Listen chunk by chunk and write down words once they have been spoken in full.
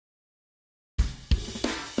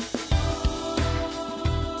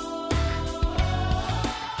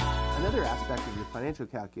aspect of your financial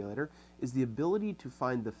calculator is the ability to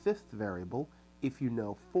find the fifth variable if you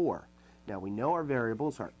know 4. Now we know our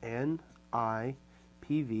variables are N, I,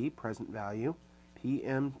 PV, present value,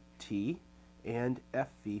 PMT, and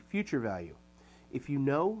FV, future value. If you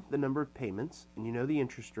know the number of payments, and you know the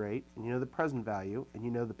interest rate, and you know the present value, and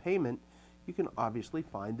you know the payment, you can obviously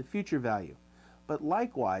find the future value. But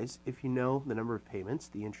likewise, if you know the number of payments,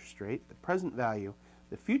 the interest rate, the present value,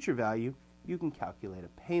 the future value, you can calculate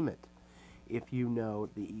a payment. If you know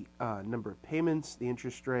the number of payments, the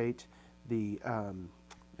interest rate, the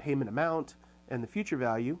payment amount, and the future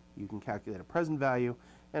value, you can calculate a present value,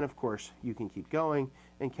 and of course you can keep going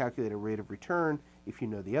and calculate a rate of return if you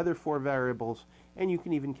know the other 4 variables, and you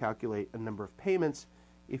can even calculate a number of payments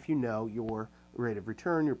if you know your rate of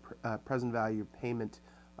return, your present value, payment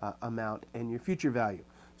amount, and your future value.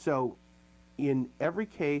 So in every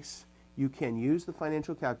case you can use the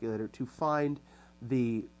financial calculator to find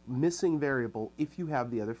the missing variable if you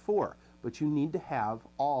have the other 4, but you need to have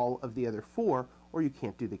all of the other 4 or you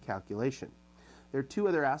can't do the calculation. There are 2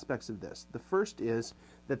 other aspects of this. The first is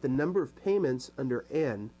that the number of payments under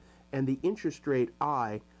N and the interest rate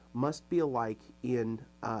I must be alike in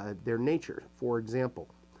their nature. For example,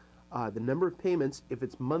 the number of payments, if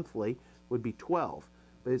it's monthly, would be 12,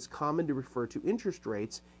 but it's common to refer to interest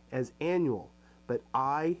rates as annual. But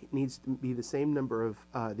I needs to be the same number of,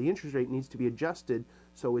 the interest rate needs to be adjusted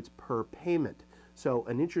so it's per payment. So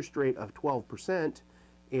an interest rate of 12%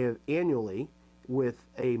 annually with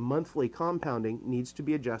a monthly compounding needs to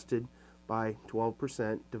be adjusted by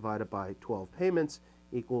 12% divided by 12 payments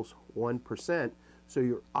equals 1%. So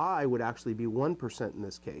your I would actually be 1% in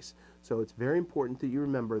this case. So it's very important that you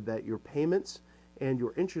remember that your payments and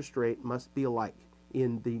your interest rate must be alike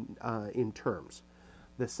in terms.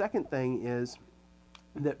 The second thing is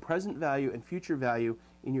that present value and future value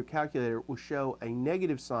in your calculator will show a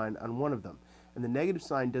negative sign on one of them. And the negative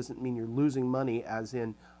sign doesn't mean you're losing money as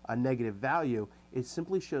in a negative value. It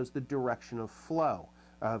simply shows the direction of flow,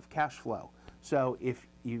 of cash flow. So if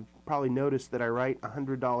you probably noticed that I write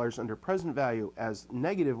 $100 under present value as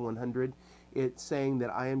negative 100, it's saying that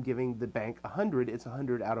I am giving the bank 100. It's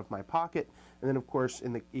 100 out of my pocket. And then of course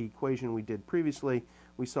in the equation we did previously,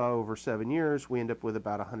 we saw over 7 years we end up with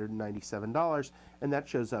about $197, and that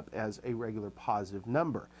shows up as a regular positive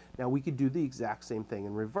number. Now we could do the exact same thing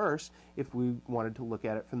in reverse if we wanted to look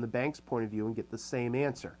at it from the bank's point of view and get the same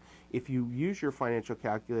answer. If you use your financial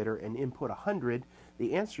calculator and input 100,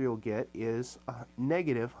 the answer you'll get is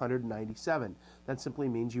negative 197. That simply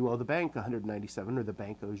means you owe the bank 197 or the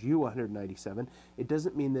bank owes you 197. It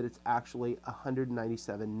doesn't mean that it's actually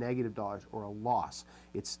 197 negative dollars or a loss.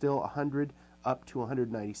 It's still 100 up to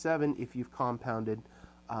 197 if you've compounded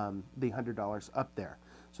the $100 up there.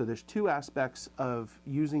 So there's 2 aspects of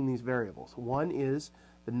using these variables. One is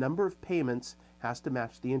the number of payments has to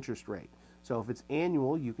match the interest rate. So if it's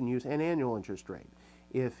annual, you can use an annual interest rate.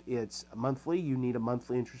 If it's monthly, you need a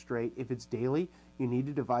monthly interest rate. If it's daily, you need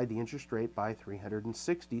to divide the interest rate by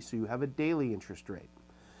 360 so you have a daily interest rate.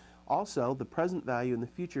 Also, the present value and the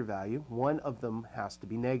future value, one of them has to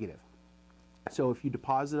be negative. So if you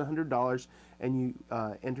deposit $100 and you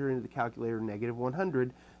enter into the calculator negative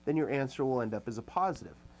 100, then your answer will end up as a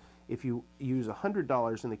positive. If you use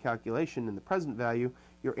 $100 in the calculation in the present value,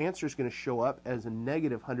 your answer is going to show up as a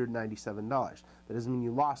negative $197. That doesn't mean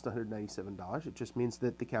you lost $197. It just means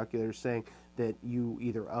that the calculator is saying that you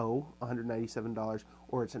either owe $197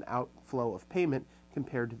 or it's an outflow of payment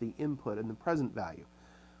compared to the input in the present value.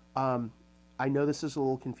 I know this is a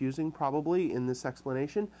little confusing probably in this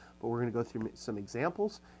explanation, but we're going to go through some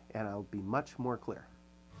examples and I'll be much more clear.